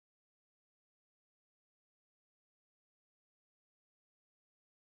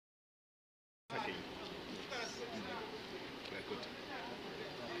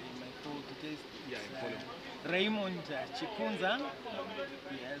Raymond Chikunza.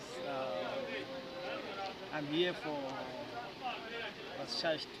 Yes, I'm here was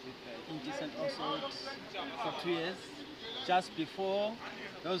charged with indecent assault for 2 years. Just before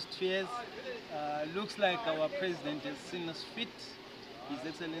those 2 years, looks like our president has seen us fit, His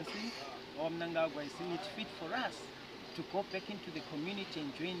Excellency Mnangagwa has seen it fit for us to go back into the community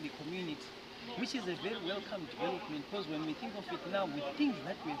and join the community, which is a very welcome development, because when we think of it now, with things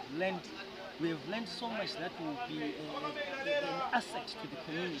that we have learned so much that will be an asset to the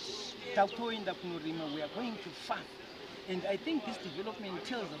community. We are going to farm. And I think this development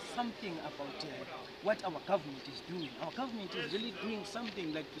tells us something about what our government is doing. Our government is really doing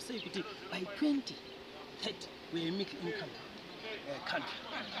something like to say by 2030 we're a middle income country.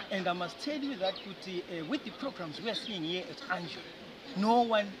 And I must tell you that with the programs we are seeing here at Anju, no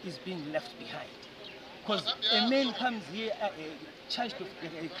one is being left behind. Because a man comes here charged with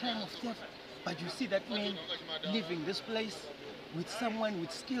a crime of theft, but you see that man leaving this place with someone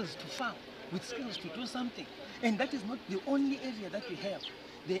with skills to farm, with skills to do something. And that is not the only area that we have.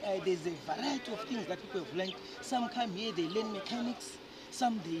 There's a variety of things that people have learned. Some come here, they learn mechanics.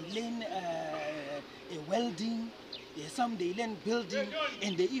 Some they learn welding. Some they learn building.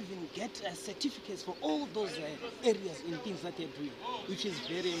 And they even get certificates for all those areas and things that they're doing, which is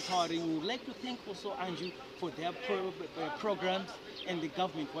very empowering. We would like to thank also Anju for their programs and the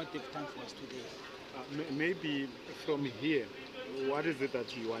government, what they've done for us today. Maybe from here, what is it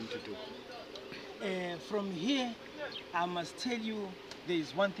that you want to do? From here, I must tell you, there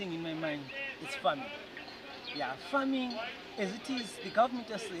is one thing in my mind, it's farming. Yeah, farming, as it is, the government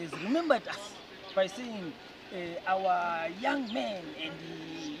has remembered us by saying our young men and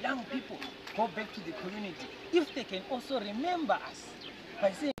the young people go back to the community. If they can also remember us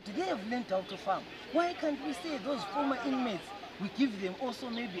by saying, they have learned how to farm. Why can't we say those former inmates, we give them also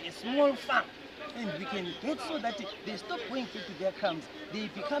maybe a small farm? And we can get so that they stop going to their camps, they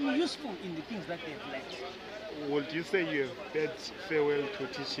become useful in the things that they've learned. Would you say you have bid farewell to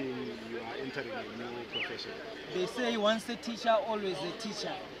teaching, you are entering a new profession? They say once a teacher, always a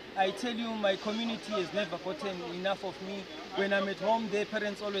teacher. I tell you, my community has never gotten enough of me. When I'm at home, their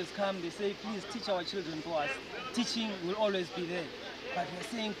parents always come, they say, please teach our children for us. Teaching will always be there. But we're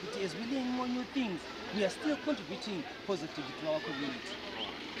saying, as we learn more new things, we are still contributing positively to our community.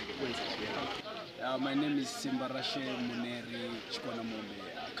 My name is Simbarashe Muneri Chikonomombe.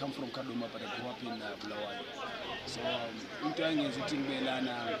 I come from Kaduma, but I grew up in Bulawayo. So, it's in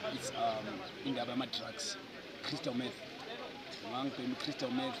the Abama drugs, crystal meth.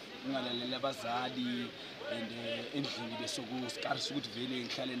 Crystal meth, Bazadi, and anything the Sogo, Scarswood Valley, and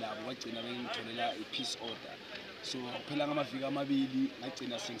Kalena, watching a peace order. So, Pelangama Vigamabili, like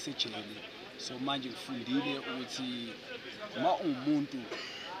in a Sensecheli. So, managing Fundile, Uti, Maumuntu.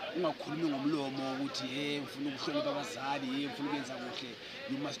 You must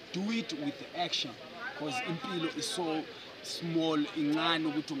do it with the action, because impilo is so small. Ingani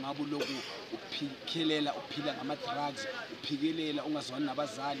ukuthi ungabuloku uphikelela uphila ngama-drugs, uphikelela ungazwani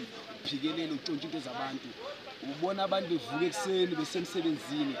nabazali, uphikelela utshontsha into zabantu. Ubona abantu bevuka ekuseni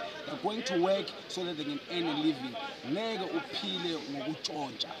besemsebenzini, they're going to work so that they can earn a living. Ngeke uphile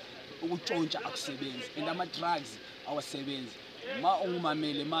ngokutshontsha, ukutshontsha akusebenzi, and ama-drugs awasebenzi. If you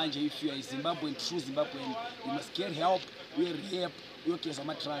are a Zimbabwean, true Zimbabwean, you must get help. We are rehab, we get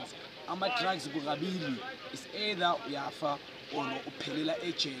some drugs. Drugs is either uyafa or uphelela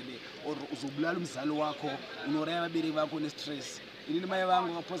ejele or uzobulala umzali wakho, unoreba ababili bakho ne-stress. Inini maye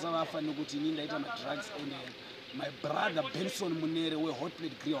bangu ngaphosa bafa nokuthi ninda ama-drugs. And my brother Benson Munere,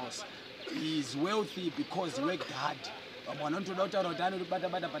 wholeheartedly grios, is wealthy because he worked hard. Because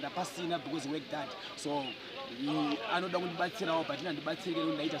he worked hard. So I know that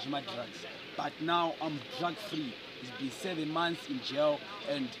but now I'm drug free. It's been 7 months in jail,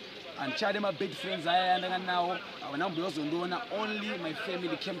 and my big friends now only my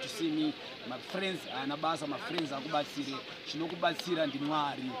family came to see me. My friends my friends you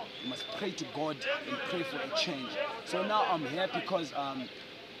must pray to God and pray for a change. So now I'm here because I'm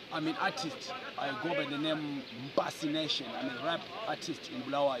an artist. I go by the name Mbasi Nation. I'm a rap artist in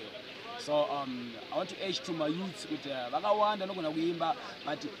Bulawayo. So I want to urge to my youth with Bagawanda no gonna kuimba,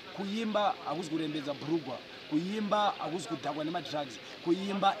 but kuimba akuzkurembeza brugwa. Kuimba akuzkudakwa nema drugs.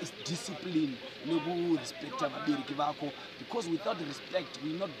 Kuimba is discipline. Nebu respect ababiriki bako, because without respect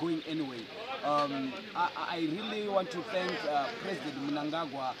we're not going anywhere. I really want to thank President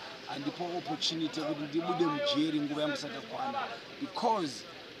Mnangagwa and the opportunity because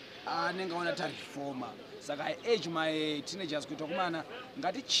nengaona reformer. Saka I urge my teenagers kuti kumana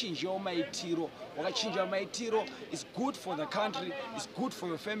ngatichinjewo maitiro. Wakachinja maitiro, it's good for the country, it's good for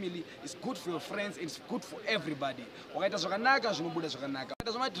your family, it's good for your friends, it's good for everybody. Wakaita zvakanaka zvinobuda zvakanaka.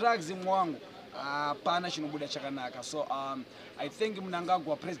 Wakaita zvama drugs mwangu pana chinobuda chakanaka. So I thank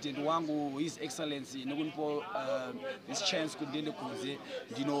Mnangagwa, president wangu, his excellency, nekunipo this chance kuti ndiende kunze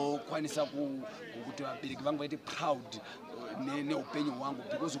ndinokwanisa kuti vabereki vangu vaite proud neupenyu wangu,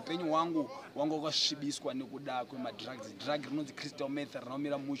 because upenyu wangu wakasvibiswa nekuda kwemadrugs. Drug rinonzi crystal meth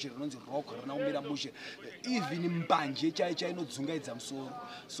rinaumira mushe, rinonzi rock rinaumira mushe, even mbanje chaicha inodzungaidza musoro.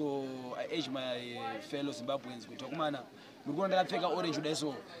 So I urge my fellow Zimbabweans kuti kumana murikuona ndakapfeka orange kudai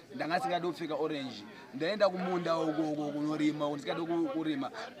so ndanga singadi kupfeka orange ndaenda kumunda uko kunorima ndisingadi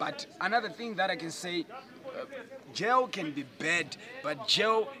kurima. But another thing that I can say, jail can be bad, but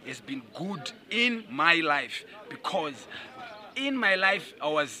jail has been good in my life, because in my life I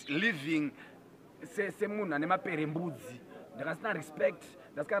was living semunhu ane maperembudzi, ndakasina respect,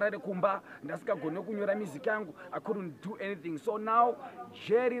 ndasingarari kumba, ndasingagone kunyora music yangu, I couldn't do anything. So now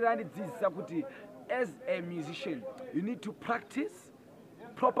jail irandidzidzisa kuti as a musician you need to practice.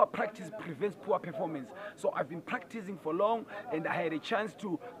 Proper practice prevents poor performance. So I've been practicing for long, and I had a chance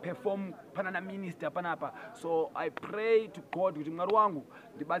to perform panana minister panapa. So I pray to God kuti Mwari wangu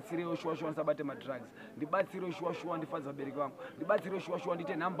ndibatsire shwa ndisabate madrugs, ndibatsire shwa ndifadza vabereki vangu, ndibatsire shwa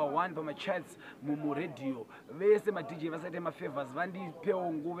ndite number 1 pama charts mu radio, vese ma DJ vasaite ma favors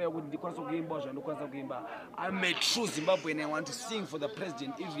vandipewo nguva yokuti ndikwanisa kuimba zvandokwanisa kuimba. I'm a true Zimbabwean and I want to sing for the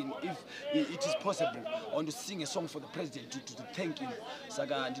president, even if it is possible. I want to sing a song for the president to thank him.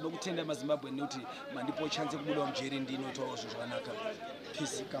 Saka ndinokutenda maZimbabwe nekuti mandipo chance kubuda mujeri ndinoitawo zvakanaka.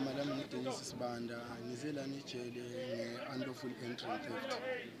 Peace. Igama lami ngiDennis Sibanda, ngizela nejele nge-unlawful entry and theft.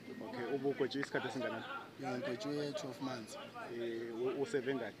 Okay, ubukhotshe isikhathi esinganani? Ngikhotshe 12 months.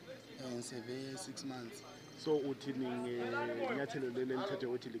 Useve ngani? Ngiseve 6 months. So uthini ngenyathelo leli lithathe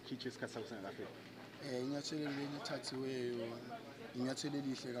ukuthi likhitshe isikhathi sakho singakafiki? Inyathelo leli lithathiweyo inyathelo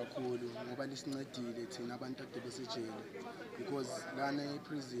elihle kakhulu ngoba lisincedile thina abantu ade besejele, because lana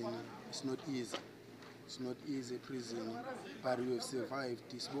e-prison it's not easy. It's not easy prison, but we have survived.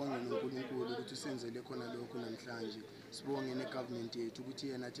 Sibonge noNkulunkulu ukuthi usenzele khona lokho namhlanje. Sibonge ne-government yethu ukuthi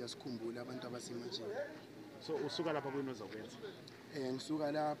yena athi yasikhumbula abantu abasemajele. So usuka lapha kuyini ozakwenza?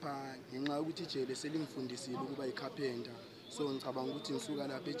 Ngisuka lapha ngenxa yokuthi ijele selingifundisile ukuba icarpenter. So ngicabanga ukuthi ngisuka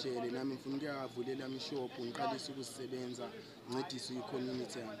lapha ejele nami ngifuna ukuyavulela ishop ngiqalise ukusebenza ngincedise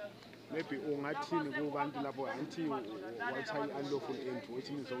i-community yami. Maybe ungathini kubantu lapho anti wathi unlawful entry, which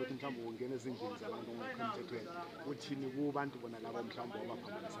means ukuthi mhlawumbe ungena ezindlini zabantu ngokusemthethweni, uthini kubantu bona labo mhlawumbe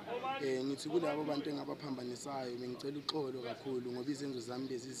abaphambanisayo? Ngithi kulabo bantu engabaphambanisayo bengicela uxolo kakhulu ngoba izenzo zami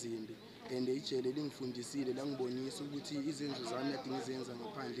bezizimbi, and ijele lingifundisile la ngibonisa ukuthi izenzo zami ade ngizenza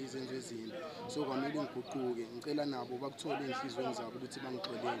ngaphandle izenzo ezimbi. So kwamele ngiguquke, ngicela nabo bakuthole enhlizweni zabo ukuthi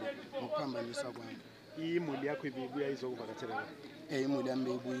bangixolele ngokuphambanisa kwami. Imuli yakho ibuya izokuvakatshela? Imuli yami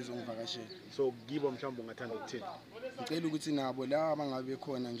beyibuya izongivakashela. So kibo mhlawumbe ungathanda ukuthini? Ngicela ukuthi nabo la bangabe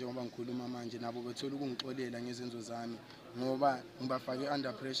khona njengoba ngikhuluma manje nabo bethola ukungixolela ngezenzo zami ngoba ngibafake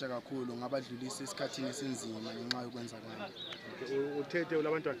under pressure kakhulu, ngabadlulisa esikhathini esinzima ngenxa yokwenza kwami. Uthethe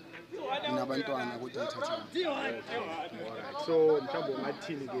ulabantwana? Nginabantwana kodwa ngithathana. Alright. So mhlawumbe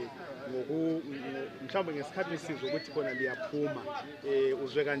ungathini ke mhlawumbe ngesikhathi sizwe ukuthi khona liyaphuma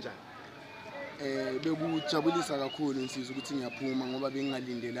uzwe kanjani? Bekujabulisa kakhulu insizwe ukuthi ngiyaphuma ngoba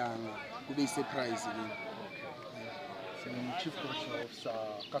bengingalindelanga, kube i-surprise ke. Chief Correctional Officer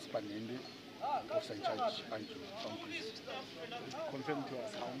Casper Nende, Officer in Charge Andrew from prison. Confirm to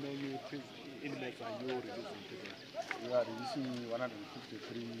us how many inmates are you releasing today? We are releasing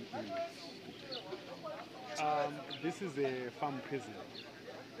 153 inmates today. This is a farm prison.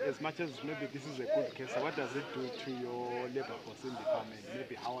 As much as maybe this is a good case, what does it do to your labor force in the farm, and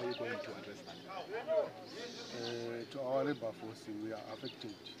maybe how are you going to address that? To our labor force, we are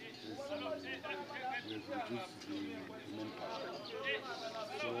affected as we have reduced the manpower.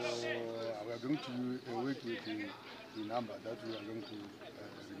 So we are going to work with the number that we are going to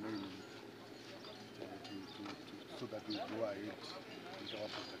remain so that we go ahead with our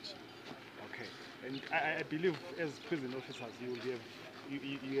production. Okay, and I believe as prison officers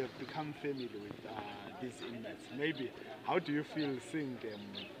you have become familiar with these inmates. Maybe how do you feel seeing them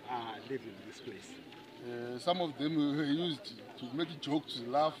live in this place? Some of them were used to make jokes,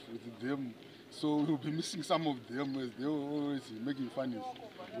 laugh with them. So we'll be missing some of them as they were always making fun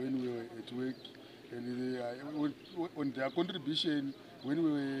when we were at work. And on their contribution, when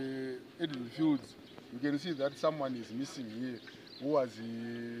we were at the fields, you can see that someone is missing here who was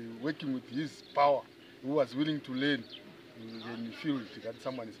working with his power, who was willing to learn. you can feel that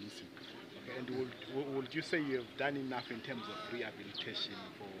someone is missing. Okay, and would you say you have done enough in terms of rehabilitation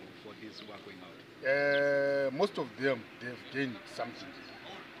for these who are going out? Most of them, they've gained something.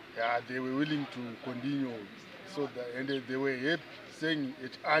 They were willing to continue, and they were happy, saying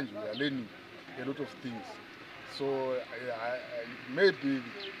at Ange we are learning a lot of things. So maybe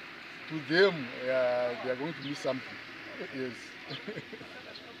to them they are going to miss something. Yes.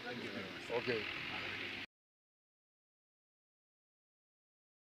 Thank you very much. Okay.